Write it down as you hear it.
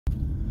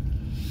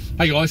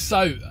Hey guys,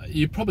 so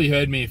you've probably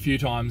heard me a few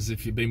times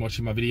if you've been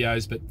watching my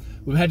videos, but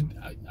we've had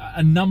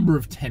a number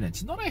of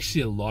tenants, not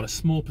actually a lot, a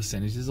small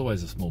percentage, there's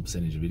always a small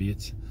percentage of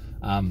idiots,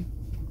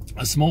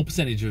 a small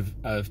percentage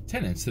of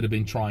tenants that have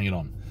been trying it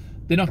on.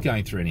 They're not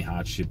going through any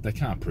hardship, they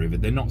can't prove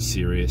it, they're not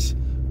serious,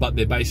 but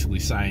they're basically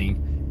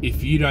saying,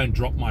 if you don't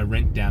drop my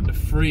rent down to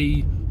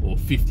free or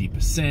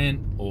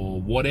 50% or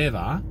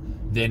whatever,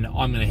 then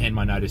I'm going to hand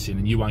my notice in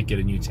and you won't get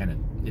a new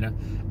tenant, you know?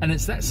 And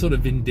it's that sort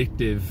of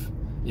vindictive,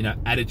 you know,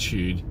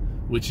 attitude,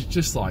 which is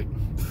just like,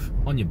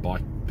 on your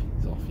bike,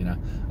 piss off, you know.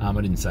 I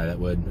didn't say that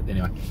word, but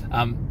anyway.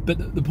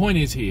 But the point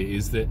is here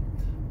is that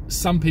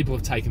some people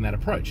have taken that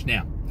approach.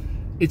 Now,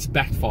 it's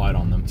backfired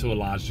on them to a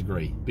large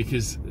degree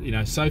because, you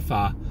know, so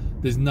far,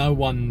 there's no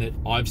one that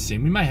I've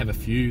seen. We may have a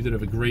few that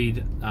have agreed,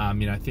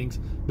 you know, things,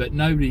 but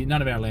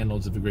none of our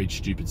landlords have agreed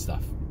stupid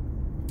stuff.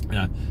 You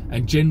know,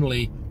 and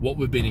generally, what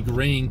we've been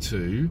agreeing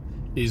to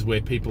is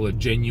where people are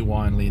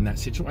genuinely in that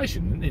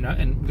situation, you know,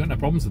 and we've got no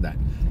problems with that.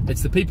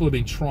 It's the people who've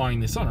been trying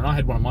this on, and I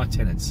had one of my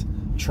tenants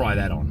try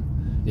that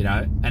on, you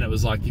know, and it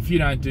was like, if you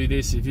don't do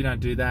this, if you don't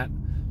do that,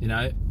 you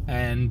know,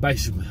 and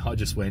basically I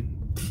just went,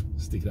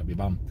 stick it up your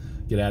bum,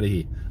 get out of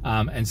here.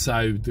 And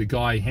so the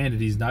guy handed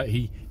his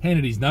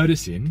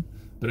notice in,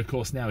 but of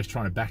course now he's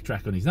trying to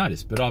backtrack on his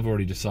notice. But I've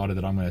already decided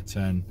that I'm going to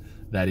turn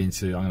that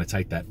into, I'm going to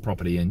take that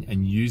property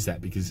and use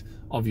that because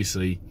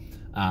obviously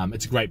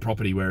it's a great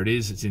property where it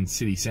is. It's in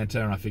city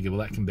centre, and I figure, well,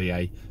 that can be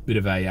a bit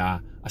of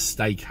a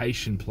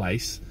staycation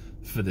place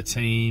for the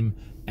team,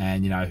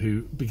 and you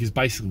know, because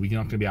basically we're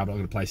not going to be able to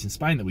get a place in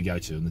Spain that we go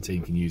to, and the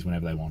team can use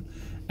whenever they want.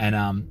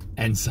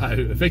 And so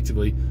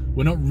effectively,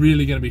 we're not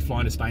really going to be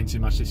flying to Spain too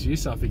much this year.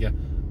 So I figure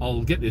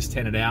I'll get this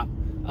tenant out.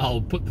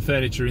 I'll put the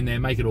furniture in there,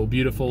 make it all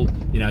beautiful,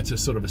 you know, to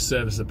sort of a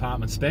service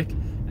apartment spec,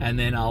 and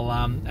then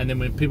and then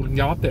when people can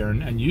go up there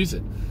and use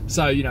it.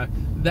 So, you know,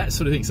 that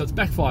sort of thing. So it's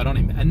backfired on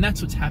him, and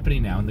that's what's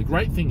happening now. And the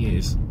great thing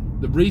is,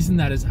 the reason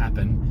that has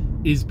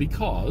happened is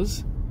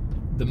because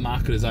the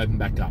market has opened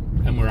back up,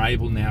 and we're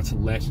able now to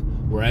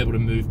we're able to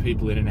move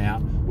people in and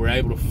out, we're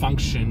able to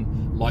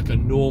function like a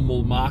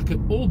normal market,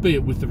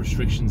 albeit with the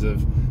restrictions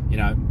of, you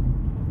know,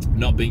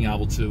 not being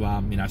able to,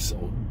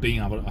 you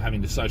know,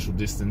 having to social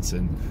distance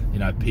and, you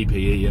know,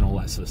 PPE and all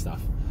that sort of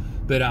stuff.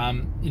 But,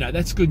 you know,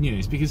 that's good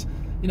news because,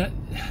 you know,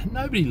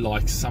 nobody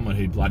likes someone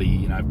who bloody,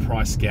 you know,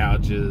 price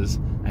gouges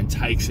and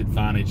takes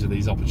advantage of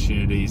these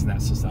opportunities and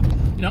that sort of stuff.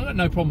 You know, I've got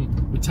no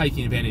problem with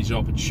taking advantage of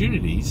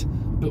opportunities,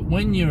 but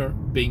when you're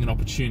being an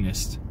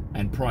opportunist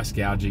and price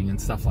gouging and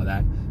stuff like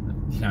that,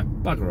 you know,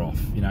 bugger off,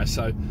 you know.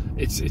 So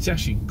it's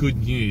actually good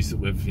news that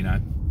we've, you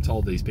know,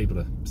 told these people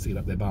to stick it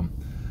up their bum.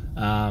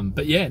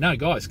 But yeah, no,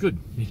 guys, good,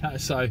 you know,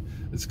 so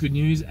it's good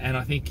news, and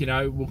I think, you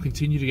know, we'll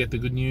continue to get the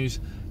good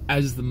news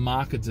as the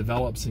market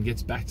develops and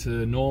gets back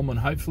to normal, and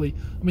hopefully,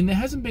 I mean, there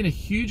hasn't been a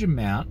huge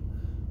amount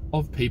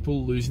of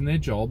people losing their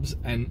jobs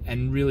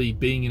and really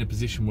being in a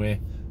position where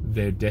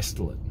they're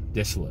desolate,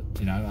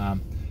 you know.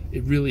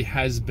 It really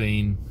has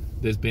been,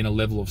 there's been a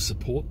level of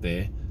support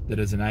there that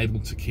has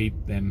enabled to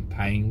keep them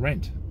paying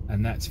rent.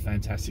 And that's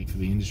fantastic for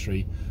the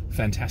industry,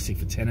 fantastic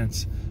for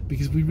tenants,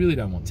 because we really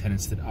don't want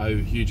tenants that owe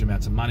huge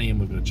amounts of money and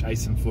we've got to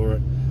chase them for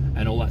it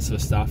and all that sort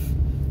of stuff,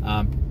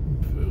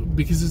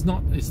 because it's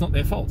not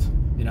their fault,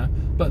 you know.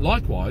 But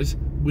likewise,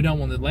 we don't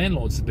want the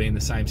landlords to be in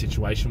the same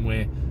situation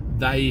where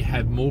they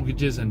have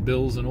mortgages and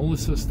bills and all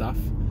this sort of stuff,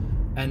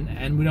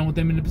 and we don't want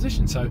them in a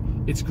position. So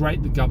it's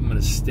great the government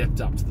has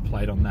stepped up to the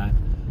plate on that.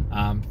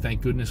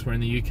 Thank goodness we're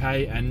in the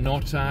UK and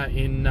not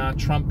in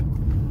Trump.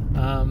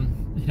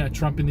 You know,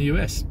 Trump in the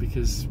US,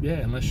 because yeah,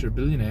 unless you're a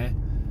billionaire,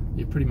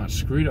 you're pretty much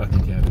screwed, I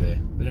think, over there.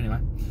 But anyway,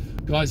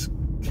 guys,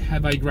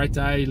 have a great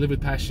day, live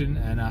with passion,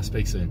 and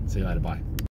speak soon. See you later, bye.